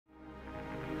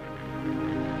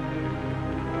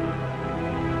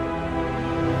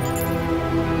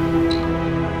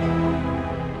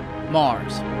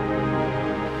Mars,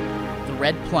 the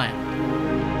red planet.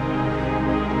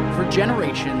 For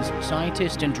generations,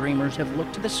 scientists and dreamers have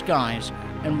looked to the skies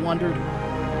and wondered,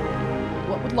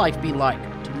 what would life be like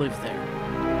to live there?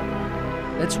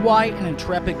 That's why an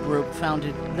intrepid group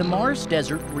founded the Mars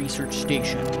Desert Research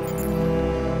Station.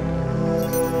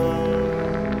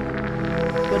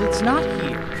 But it's not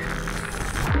here.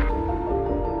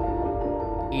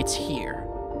 It's here.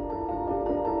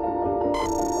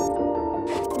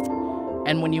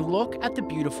 And when you look at the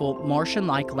beautiful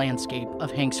Martian-like landscape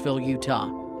of Hanksville,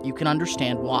 Utah, you can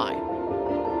understand why.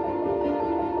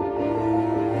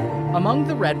 Among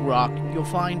the red rock, you'll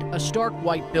find a stark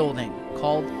white building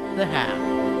called the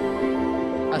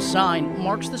Hab. A sign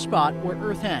marks the spot where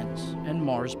Earth ends and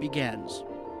Mars begins.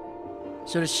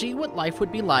 So to see what life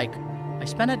would be like, I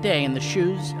spent a day in the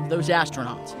shoes of those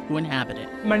astronauts who inhabit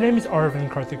it. My name is Arvind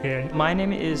Karthikeyan. My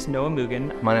name is Noah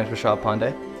Mugen. My name is Vishal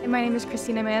Pandey. My name is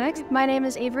Christina Mannix. My name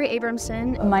is Avery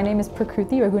Abramson. My name is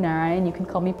Prakruti Raghunarayan, you can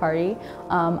call me Pari.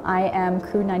 I am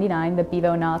Crew 99, the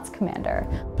Bivonauts commander.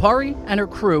 Pari and her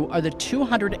crew are the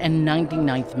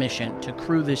 299th mission to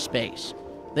crew this space.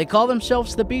 They call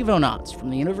themselves the Bivonauts from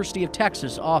the University of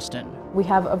Texas, Austin. We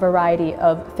have a variety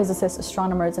of physicists,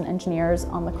 astronomers, and engineers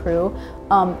on the crew.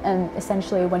 And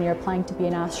essentially, when you're applying to be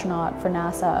an astronaut for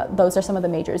NASA, those are some of the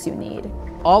majors you need.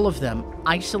 All of them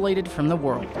isolated from the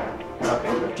world,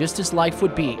 just as life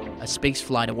would be a space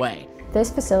flight away.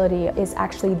 This facility is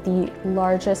actually the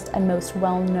largest and most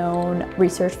well-known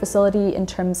research facility in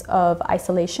terms of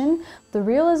isolation. The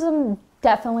realism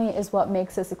definitely is what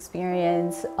makes this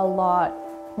experience a lot,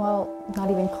 well,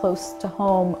 not even close to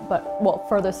home, but, well,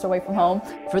 furthest away from home.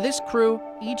 For this crew,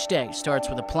 each day starts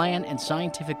with a plan and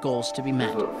scientific goals to be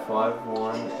met.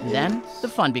 Then, the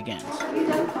fun begins.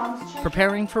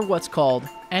 Preparing for what's called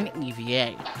an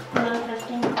EVA.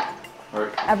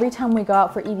 Every time we go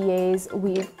out for EVAs,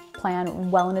 we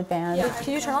plan well in advance.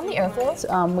 Can you turn on the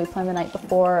airflow? We plan the night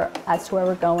before as to where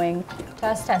we're going.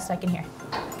 Test, I can hear.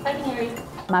 I can hear you.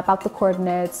 Map out the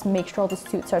coordinates, make sure all the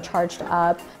suits are charged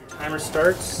up. Timer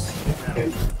starts.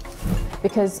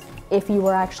 Because if you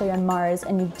were actually on Mars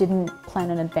and you didn't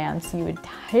plan in advance, you would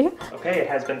die. Okay, it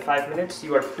has been 5 minutes.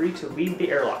 You are free to leave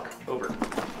the airlock. Over.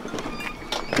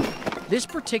 This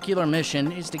particular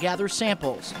mission is to gather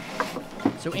samples.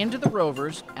 So into the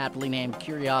rovers, aptly named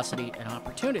Curiosity and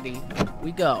Opportunity,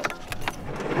 we go.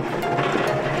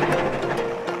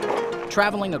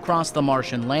 Traveling across the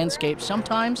Martian landscape,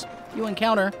 sometimes you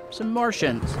encounter some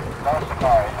Martians.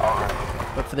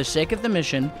 But for the sake of the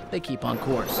mission, they keep on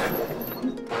course.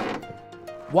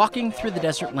 Walking through the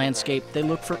desert landscape, they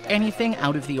look for anything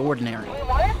out of the ordinary. We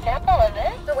want a sample of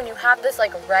it. So when you have this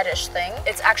like reddish thing,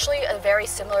 it's actually a very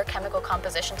similar chemical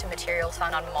composition to materials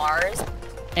found on Mars.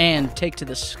 And take to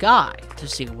the sky to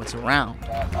see what's around.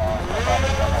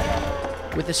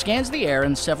 With the scans of the air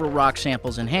and several rock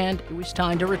samples in hand, it was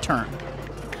time to return.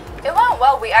 It went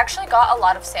well. We actually got a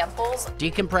lot of samples.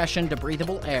 Decompression to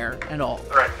breathable air and all.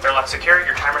 All right, airlock secure.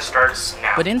 Your timer starts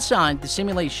now. But inside, the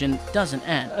simulation doesn't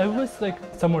end. It was like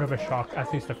somewhat of a shock,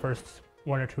 at least the first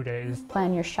 1 or 2 days.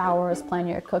 Plan your showers, plan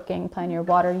your cooking, plan your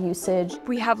water usage.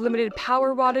 We have limited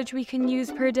power wattage we can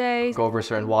use per day. Go over a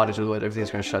certain wattage,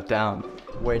 everything's going to shut down.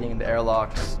 Waiting in the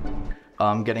airlocks,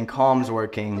 getting comms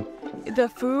working. The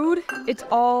food, it's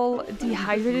all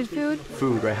dehydrated food.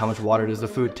 Food, right? How much water does the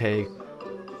food take?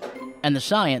 And the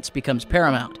science becomes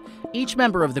paramount. Each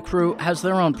member of the crew has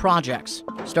their own projects,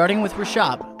 starting with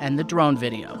Rishab and the drone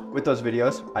video. With those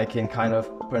videos, I can kind of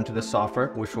put into the software,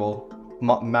 which will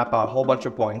map out a whole bunch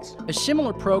of points. A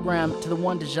similar program to the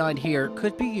one designed here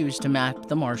could be used to map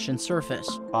the Martian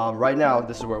surface. Right now,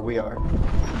 this is where we are.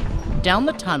 Down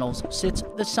the tunnels sits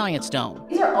the Science Dome.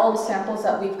 These are all the samples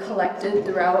that we've collected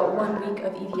throughout 1 week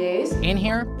of EVAs. In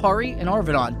here, Pari and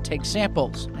Arvind take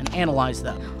samples and analyze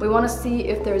them. We want to see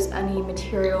if there's any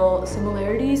material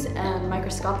similarities and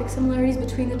microscopic similarities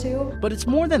between the two. But it's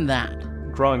more than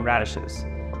that. Growing radishes.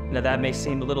 Now that may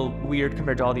seem a little weird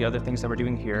compared to all the other things that we're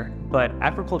doing here, but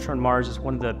agriculture on Mars is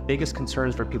one of the biggest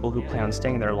concerns for people who plan on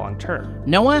staying there long term.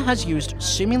 NOAA has used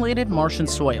simulated Martian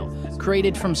soil,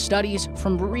 created from studies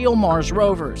from real Mars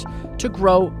rovers, to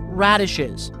grow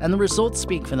radishes, and the results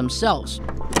speak for themselves.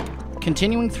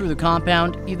 Continuing through the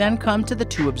compound, you then come to the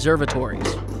 2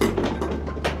 observatories.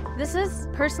 This is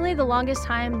personally the longest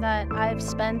time that I've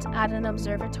spent at an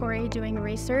observatory doing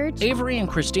research. Avery and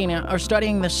Christina are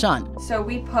studying the sun. So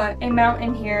we put a mount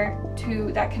in here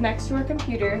that connects to our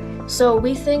computer. So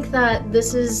we think that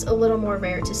this is a little more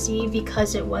rare to see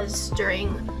because it was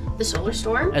during the solar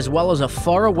storm. As well as a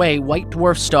faraway white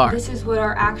dwarf star. This is what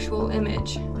our actual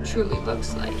image truly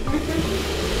looks like.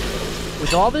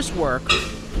 With all this work,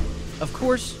 Of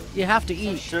course, you have to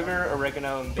eat. Sugar,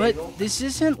 oregano, and But basil. this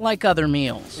isn't like other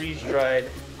meals. Freeze-dried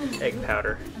egg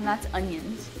powder. And that's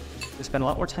onions. We spend a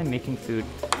lot more time making food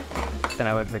than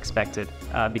I would have expected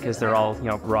because they're all,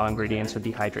 raw ingredients or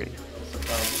dehydrated.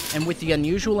 And with the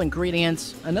unusual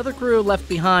ingredients, another crew left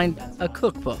behind a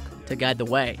cookbook to guide the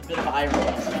way.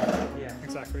 Yeah,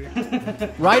 exactly.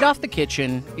 Right off the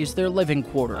kitchen is their living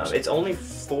quarters. It's only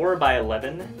 4 by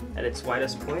 11 at its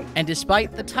widest point. And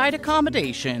despite the tight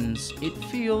accommodations, it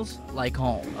feels like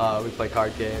home. We play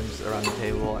card games around the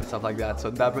table and stuff like that, so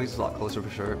that brings us a lot closer for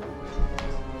sure.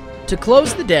 To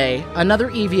close the day, another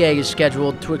EVA is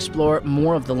scheduled to explore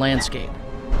more of the landscape.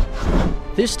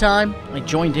 This time, I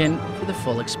joined in for the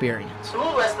full experience. A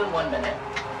little less than 1 minute.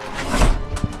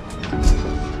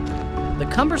 The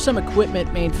cumbersome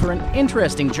equipment made for an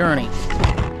interesting journey.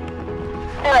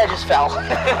 And I just fell.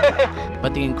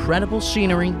 But the incredible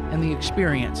scenery and the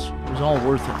experience was all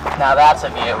worth it. Now that's a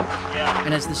view. Yeah.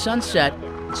 And as the sun set,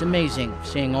 it's amazing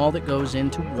seeing all that goes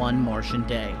into one Martian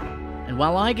day. And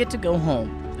while I get to go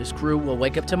home, this crew will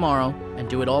wake up tomorrow and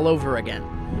do it all over again,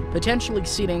 potentially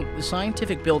seeding the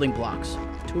scientific building blocks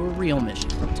to a real mission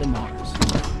to Mars.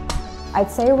 I'd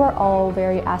say we're all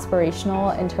very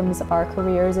aspirational in terms of our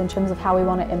careers, in terms of how we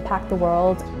want to impact the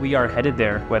world. We are headed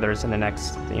there, whether it's in the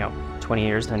next, 20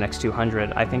 years, in the next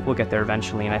 200. I think we'll get there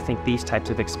eventually, and I think these types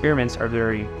of experiments are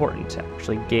very important to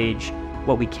actually gauge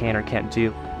what we can or can't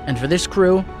do. And for this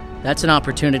crew, that's an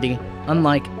opportunity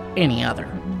unlike any other.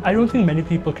 I don't think many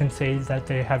people can say that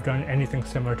they have done anything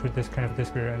similar to this kind of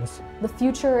experience. The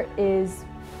future is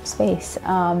space.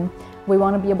 We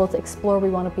want to be able to explore, we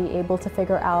want to be able to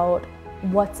figure out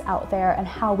what's out there and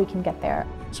how we can get there.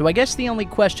 So I guess the only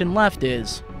question left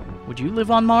is, would you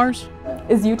live on Mars?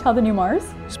 Is Utah the new Mars?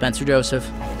 Spencer Joseph,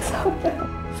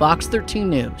 Fox 13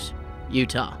 News,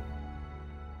 Utah.